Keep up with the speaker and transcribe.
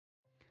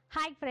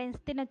Hi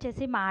friends,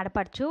 తినొచ్చేసి మా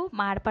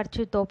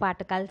ఆడపడుచుతో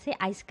పాటు కలిసి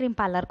ఐస్ క్రీమ్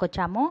పార్లర్కి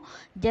వచ్చాము.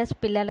 జస్ట్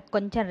పిల్లలకు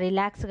కొంచెం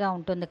రిలాక్స్గా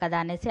ఉంటుంది కదా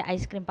అనేసి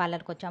ఐస్ క్రీమ్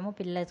పార్లర్కి వచ్చాము.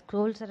 పిల్లల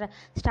స్కూల్స్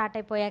స్టార్ట్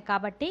అయిపోయాయి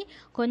కాబట్టి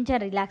కొంచెం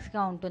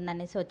రిలాక్స్గా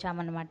ఉంటుందనేసి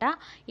వచ్చామన్నమాట.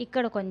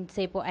 ఇక్కడ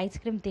కొంచెంసేపు ఐస్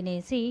క్రీమ్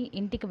తినేసి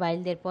ఇంటికి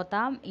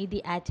బయలుదేరిపోతాం. ఇది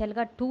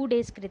యాక్చువల్గా 2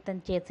 days క్రితం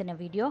చేసిన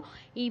వీడియో.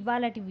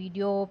 ఇవాళటి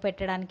వీడియో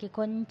పెట్టడానికి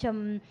కొంచెం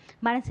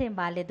మనసేం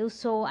బాగాలేదు,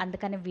 సో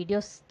అందుకని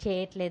వీడియోస్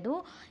చేయట్లేదు.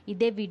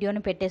 ఇదే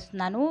వీడియోని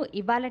పెట్టేస్తున్నాను.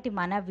 ఇవాళటి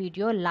మన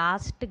video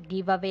last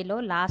give అవేలో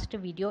last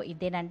video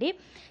ఇదేనండి.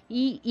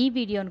 ఈ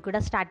వీడియోని కూడా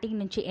స్టార్టింగ్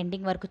నుంచి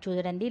ఎండింగ్ వరకు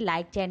చూడండి.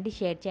 లైక్ చేయండి,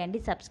 షేర్ చేయండి,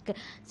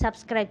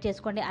 సబ్స్క్రైబ్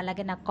చేసుకోండి.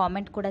 అలాగే నాకు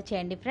కామెంట్ కూడా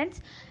చేయండి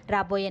ఫ్రెండ్స్.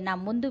 రాబోయే నా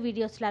ముందు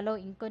వీడియోస్లలో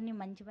ఇంకొన్ని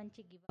మంచి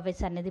గివ్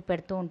అవేస్ అనేది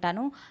పెడుతూ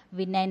ఉంటాను.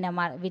 విన్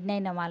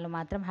అయిన వాళ్ళు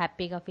మాత్రం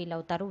హ్యాపీగా ఫీల్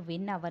అవుతారు.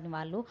 విన్ అవ్వని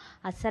వాళ్ళు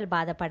అస్సలు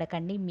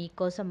బాధపడకండి.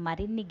 మీకోసం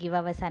మరిన్ని గివ్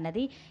అవేస్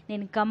అనేది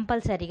నేను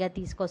కంపల్సరీగా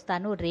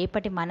తీసుకొస్తాను.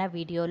 రేపటి మన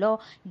వీడియోలో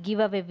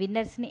గివ్ అవే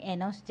విన్నర్స్ని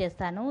అనౌన్స్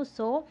చేస్తాను.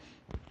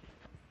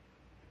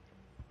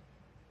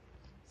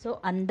 సో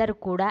అందరూ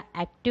కూడా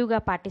యాక్టివ్గా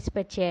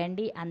పార్టిసిపేట్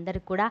చేయండి. అందరూ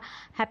కూడా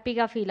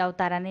హ్యాపీగా ఫీల్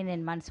అవుతారని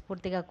నేను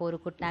మనస్ఫూర్తిగా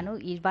కోరుకుంటున్నాను.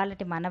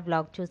 ఇవాళటి మన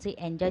వ్లాగ్ చూసి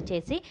ఎంజాయ్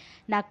చేసి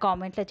నాకు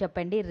కామెంట్లో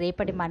చెప్పండి.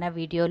 రేపటి మన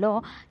వీడియోలో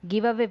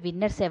గివ్ అవే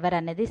విన్నర్స్ ఎవరు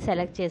అనేది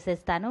సెలెక్ట్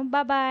చేసేస్తాను.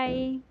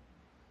 Bye.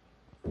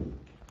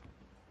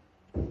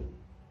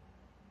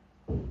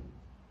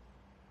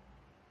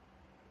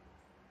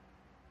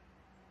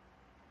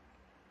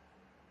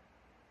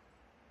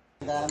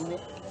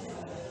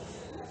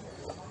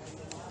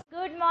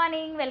 Good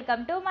morning,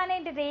 welcome to మన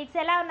ఇంటి ట్రీట్స్.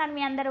 ఎలా ఉన్నాను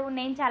మీ అందరూ?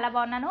 నేను చాలా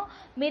బాగున్నాను.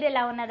 మీరు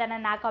ఎలా ఉన్నదని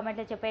నా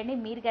కామెంట్లో చెప్పండి.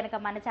 మీరు కనుక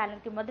మన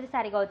ఛానల్కి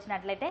మొదటిసారిగా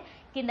వచ్చినట్లయితే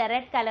కింద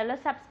రెడ్ కలర్లో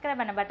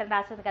సబ్స్క్రైబ్ అనే బటన్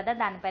రాస్తుంది కదా,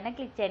 దానిపైన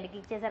క్లిక్ చేయండి.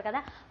 క్లిక్ చేశారు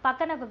కదా,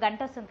 పక్కన ఒక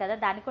గంట వస్తుంది కదా,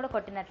 దాన్ని కూడా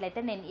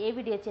కొట్టినట్లయితే నేను ఏ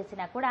వీడియో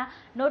చేసినా కూడా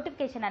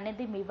నోటిఫికేషన్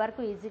అనేది మీ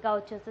వరకు ఈజీగా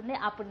వచ్చేస్తుంది.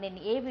 అప్పుడు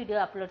నేను ఏ వీడియో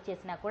అప్లోడ్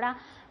చేసినా కూడా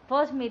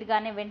ఫస్ట్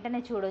మీరుగానే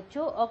వెంటనే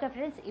చూడొచ్చు. ఓకే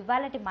ఫ్రెండ్స్,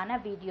 ఇవాళటి మన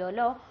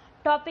వీడియోలో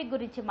టాపిక్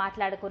గురించి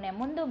మాట్లాడుకునే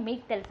ముందు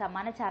మీకు తెలుసా,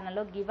 మన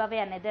ఛానల్లో గివ్ అవే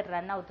అనేది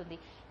రన్ అవుతుంది.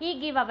 ఈ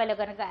గివ్ అవేలో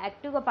కనుక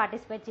యాక్టివ్గా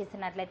పార్టిసిపేట్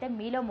చేసినట్లయితే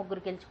మీలో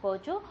ముగ్గురు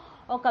గెలుచుకోవచ్చు.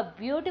 ఒక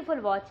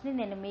బ్యూటిఫుల్ వాచ్ని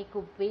నేను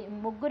మీకు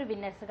ముగ్గురు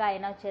విన్నర్స్గా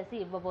అనౌన్స్ చేసి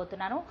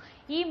ఇవ్వబోతున్నాను.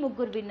 ఈ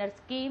ముగ్గురు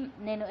విన్నర్స్కి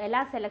నేను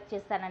ఎలా సెలెక్ట్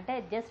చేస్తానంటే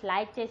జస్ట్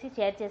లైక్ చేసి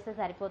షేర్ చేస్తే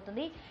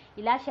సరిపోతుంది.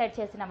 ఇలా షేర్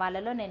చేసిన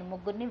వాళ్ళలో నేను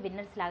ముగ్గురిని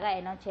విన్నర్స్ లాగా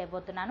అనౌన్స్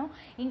చేయబోతున్నాను.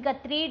 ఇంకా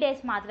 3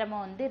 days మాత్రమే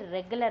ఉంది.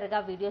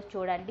 రెగ్యులర్గా వీడియోస్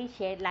చూడండి,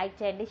 లైక్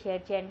చేయండి,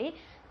 షేర్ చేయండి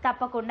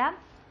తప్పకుండా.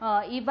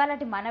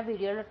 ఇవాళటి మన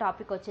వీడియోలో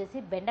టాపిక్ వచ్చేసి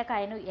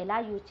బెండకాయను ఎలా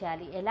యూజ్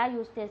చేయాలి, ఎలా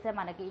యూజ్ చేస్తే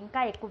మనకి ఇంకా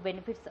ఎక్కువ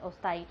బెనిఫిట్స్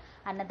వస్తాయి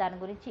అన్న దాని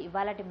గురించి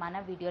ఇవాళటి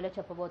మన వీడియోలో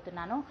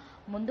చెప్పబోతున్నాను.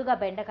 ముందుగా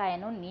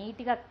బెండకాయను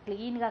నీట్గా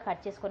క్లీన్గా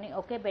కట్ చేసుకొని,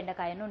 ఒకే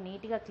బెండకాయను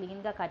నీట్గా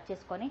క్లీన్గా కట్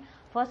చేసుకొని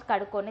ఫస్ట్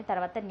కడుక్కొని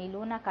తర్వాత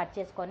నిలువున కట్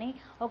చేసుకొని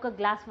ఒక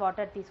గ్లాస్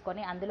వాటర్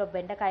తీసుకొని అందులో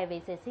బెండకాయ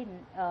వేసేసి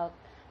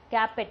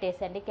క్యాప్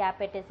పెట్టేసండి. క్యాప్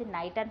పెట్టేసి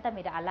నైట్ అంతా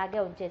మీరు అలాగే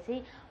ఉంచేసి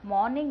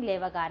మార్నింగ్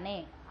లేవగానే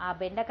ఆ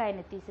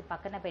బెండకాయని తీసి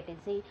పక్కన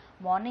పెట్టేసి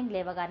మార్నింగ్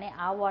లేవగానే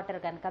ఆ వాటర్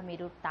కనుక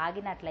మీరు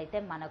తాగినట్లయితే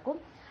మనకు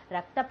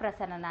రక్త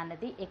ప్రసరణ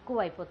అనేది ఎక్కువ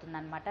అయిపోతుంది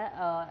అనమాట.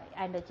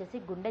 అండ్ వచ్చేసి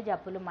గుండె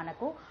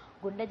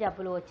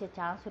జబ్బులు వచ్చే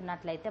ఛాన్స్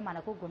ఉన్నట్లయితే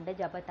మనకు గుండె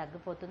జబ్బు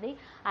తగ్గిపోతుంది.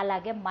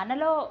 అలాగే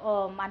మనలో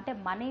అంటే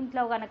మన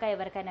ఇంట్లో కనుక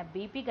ఎవరికైనా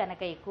బీపీ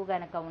కనుక ఎక్కువ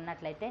కనుక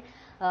ఉన్నట్లయితే,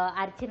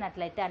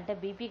 అరిచినట్లయితే అంటే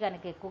బీపీ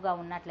కనుక ఎక్కువగా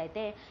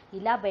ఉన్నట్లయితే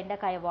ఇలా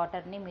బెండకాయ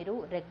వాటర్ని మీరు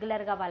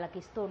రెగ్యులర్గా వాళ్ళకి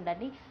ఇస్తూ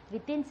ఉండండి.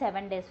 వితిన్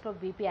 7 daysలో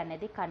బీపీ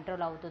అనేది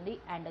కంట్రోల్ అవుతుంది.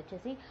 అండ్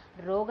వచ్చేసి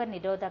రోగ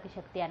నిరోధక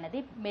శక్తి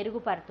అనేది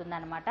మెరుగుపడుతుంది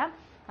అనమాట.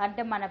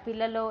 అంటే మన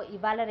పిల్లలు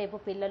ఇవాళ రేపు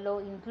పిల్లలు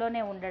ఇంట్లోనే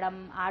ఉండడం,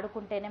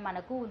 ఆడుకుంటేనే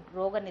మనకు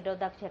రోగ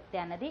నిరోధక శక్తి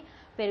అనేది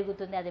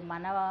పెరుగుతుంది. అది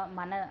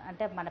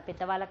అంటే మన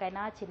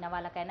పెద్దవాళ్ళకైనా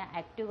చిన్నవాళ్ళకైనా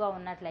యాక్టివ్గా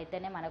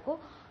ఉన్నట్లయితేనే మనకు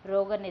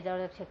రోగ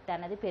నిరోధక శక్తి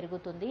అనేది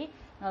పెరుగుతుంది.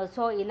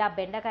 సో ఇలా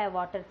బెండకాయ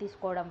వాటర్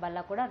తీసుకోవడం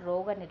వల్ల కూడా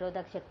రోగ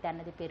నిరోధక శక్తి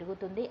అనేది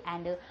పెరుగుతుంది.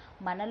 అండ్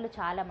మనలో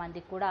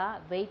చాలామంది కూడా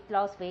వెయిట్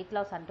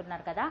లాస్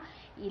అంటున్నారు కదా,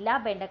 ఇలా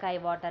బెండకాయ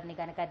వాటర్ని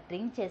కనుక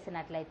డ్రింక్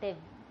చేసినట్లయితే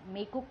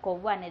మీకు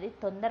కొవ్వు అనేది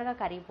తొందరగా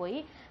కరిగిపోయి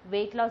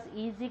వెయిట్ లాస్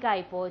ఈజీగా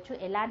అయిపోవచ్చు.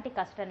 ఎలాంటి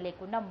కష్టం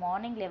లేకుండా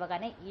మార్నింగ్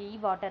లేవగానే ఈ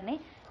వాటర్ని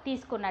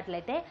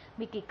తీసుకున్నట్లయితే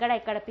మీకు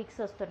ఇక్కడ పిక్స్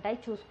వస్తుంటాయి,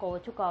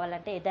 చూసుకోవచ్చు.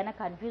 కావాలంటే ఏదైనా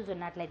కన్ఫ్యూజ్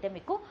ఉన్నట్లయితే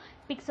మీకు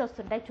పిక్స్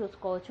వస్తుంటాయి,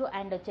 చూసుకోవచ్చు.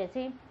 అండ్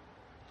వచ్చేసి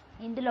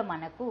ఇందులో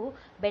మనకు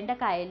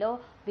బెండకాయలో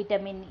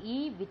vitamin E,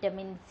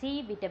 vitamin C,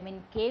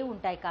 vitamin K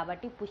ఉంటాయి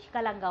కాబట్టి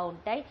పుష్కలంగా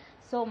ఉంటాయి.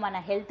 సో మన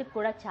హెల్త్కి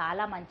కూడా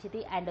చాలా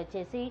మంచిది. అండ్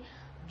వచ్చేసి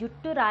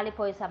జుట్టు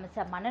రాలిపోయే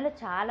సమస్య మనలో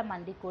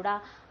చాలామంది కూడా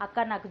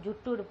అక్క నాకు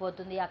జుట్టు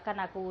ఊడిపోతుంది, అక్క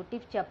నాకు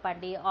టిప్స్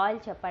చెప్పండి, ఆయిల్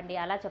చెప్పండి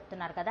అలా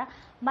చెప్తున్నారు కదా.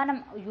 మనం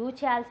యూజ్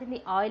చేయాల్సింది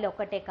ఆయిల్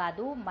ఒక్కటే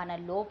కాదు, మన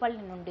లోపలి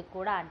నుండి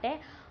కూడా అంటే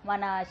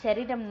మన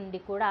శరీరం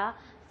నుండి కూడా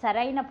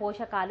సరైన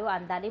పోషకాలు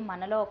అందాలి.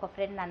 మనలో ఒక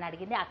ఫ్రెండ్ నన్ను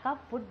అడిగింది, అక్క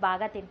ఫుడ్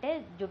బాగా తింటే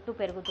జుట్టు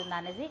పెరుగుతుంది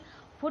అనేసి.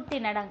 ఫుడ్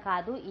తినడం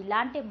కాదు,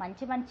 ఇలాంటి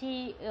మంచి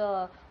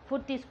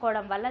ఫుడ్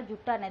తీసుకోవడం వల్ల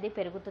జుట్టు అనేది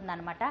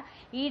పెరుగుతుందనమాట.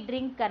 ఈ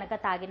డ్రింక్ కనుక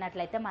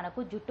తాగినట్లయితే మనకు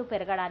జుట్టు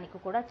పెరగడానికి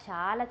కూడా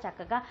చాలా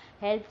చక్కగా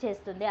హెల్ప్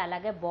చేస్తుంది.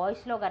 అలాగే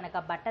బాయ్స్లో కనుక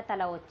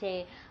బట్టతల వచ్చే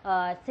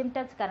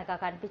సిమ్టమ్స్ కనుక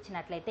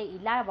కనిపించినట్లయితే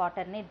ఇలా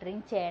వాటర్ని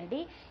డ్రింక్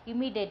చేయండి.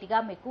 ఇమీడియట్గా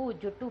మీకు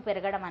జుట్టు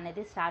పెరగడం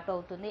అనేది స్టార్ట్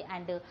అవుతుంది.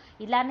 అండ్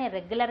ఇలానే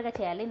రెగ్యులర్గా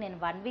చేయాలి. నేను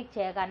 1 వీక్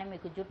చేయగానే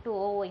మీకు జుట్టు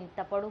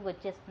ఇంత పొడుగు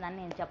వచ్చేస్తుందని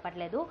నేను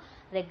చెప్పట్లేదు.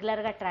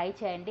 రెగ్యులర్గా ట్రై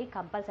చేయండి,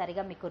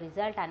 కంపల్సరీగా మీకు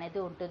రిజల్ట్ అనేది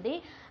ఉంటుంది.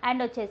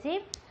 అండ్ వచ్చేసి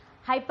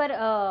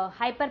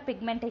హైపర్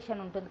పిగ్మెంటేషన్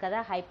ఉంటుంది కదా,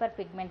 హైపర్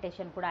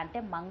పిగ్మెంటేషన్ కూడా అంటే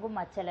మంగు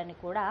మచ్చలని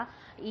కూడా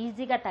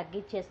ఈజీగా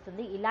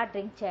తగ్గించేస్తుంది ఇలా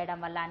డ్రింక్ చేయడం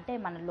వల్ల. అంటే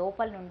మన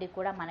లోపల నుండి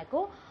కూడా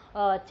మనకు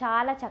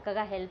చాలా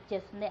చక్కగా హెల్ప్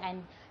చేస్తుంది.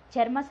 అండ్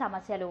చర్మ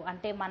సమస్యలు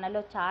అంటే మనలో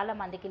చాలా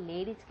మందికి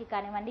లేడీస్కి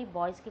కానివ్వండి,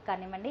 బాయ్స్కి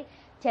కానివ్వండి,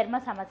 చర్మ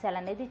సమస్యలు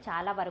అనేది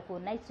చాలా వరకు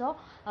ఉన్నాయి. సో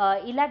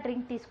ఇలా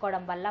డ్రింక్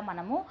తీసుకోవడం వల్ల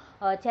మనము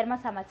చర్మ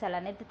సమస్యలు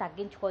అనేది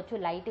తగ్గించుకోవచ్చు.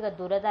 లైట్గా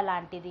దురద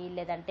లాంటిది,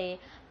 లేదంటే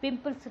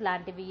పింపుల్స్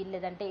లాంటివి,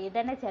 లేదంటే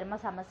ఏదైనా చర్మ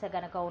సమస్య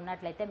కనుక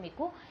ఉన్నట్లయితే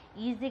మీకు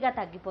ఈజీగా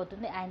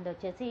తగ్గిపోతుంది. అండ్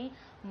వచ్చేసి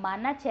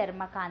మన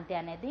చర్మ కాంతి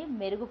అనేది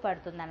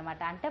మెరుగుపడుతుంది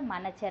అనమాట. అంటే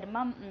మన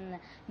చర్మం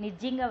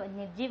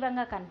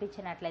నిర్జీవంగా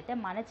కనిపించినట్లయితే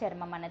మన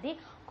చర్మం అనేది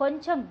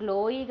కొంచెం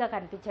గ్లోయిగా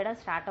కనిపించడం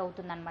స్టార్ట్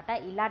అవుతుందన్నమాట.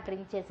 ఇలా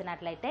డ్రింక్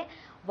చేసినట్లయితే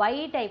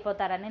వైట్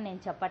అయిపోతారని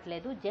నేను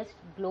చెప్పట్లేదు, జస్ట్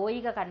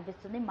గ్లోయిగా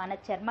కనిపిస్తుంది, మన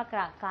చర్మ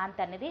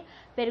కాంతి అనేది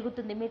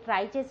పెరుగుతుంది. మీరు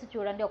ట్రై చేసి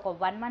చూడండి, ఒక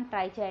 1 మంత్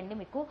ట్రై చేయండి,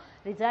 మీకు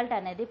రిజల్ట్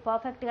అనేది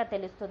పర్ఫెక్ట్గా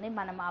తెలుస్తుంది.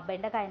 మనం ఆ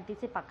బెండకాయని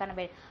తీసి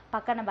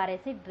పక్కన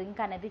పారేసి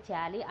డ్రింక్ అనేది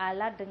చేయాలి.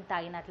 అలా డ్రింక్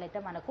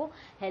తాగినట్లయితే మనకు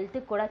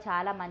హెల్త్కి కూడా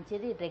చాలా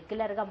మంచిది.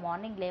 రెగ్యులర్గా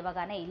మార్నింగ్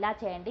లేవగానే ఇలా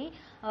చేయండి,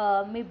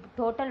 మీ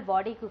టోటల్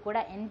బాడీకి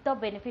కూడా ఎంతో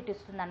బెనిఫిట్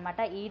ఇస్తుంది అనమాట.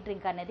 ఈ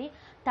డ్రింక్ అనేది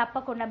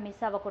తప్పకుండా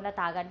మిస్ అవ్వకుండా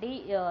తాగండి.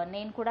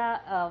 నేను కూడా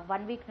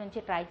 1 వీక్ నుంచి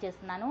ట్రై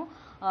చేస్తున్నాను,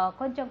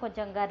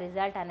 కొంచెంగా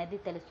రిజల్ట్ అనేది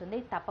తెలుస్తుంది.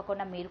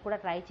 తప్పకుండా మీరు కూడా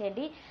ట్రై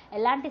చేయండి.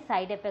 ఎలాంటి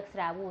సైడ్ ఎఫెక్ట్స్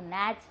రావు.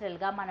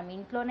 న్యాచురల్గా మనం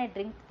ఇంట్లోనే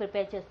డ్రింక్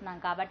ప్రిపేర్ చేస్తున్నాం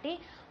కాబట్టి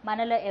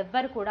మనలో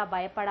ఎవ్వరు కూడా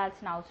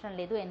భయపడాల్సిన అవసరం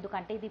లేదు.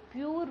 ఎందుకంటే ఇది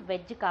ప్యూర్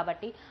వెజ్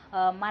కాబట్టి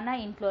మన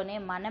ఇంట్లోనే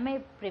మనమే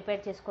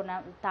ప్రిపేర్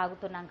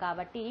తాగుతున్నాం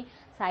కాబట్టి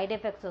సైడ్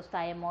ఎఫెక్ట్స్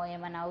వస్తాయేమో,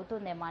 ఏమైనా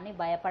అవుతుందేమో అని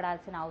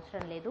భయపడాల్సిన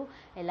అవసరం లేదు.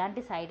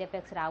 ఎలాంటి సైడ్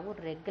ఎఫెక్ట్స్ రావు.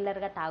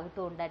 రెగ్యులర్గా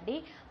తాగుతూ ఉండండి,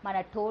 మన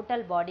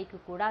టోటల్ బాడీకి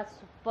కూడా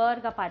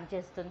సూపర్గా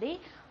పనిచేస్తుంది.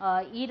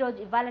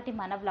 ఇవాళటి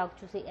మన వ్లాగ్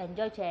చూసి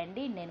ఎంజాయ్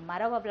చేయండి. నేను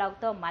మరొక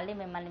వ్లాగ్తో మళ్ళీ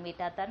మిమ్మల్ని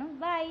మీట్ అవుతాను.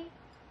 బాయ్.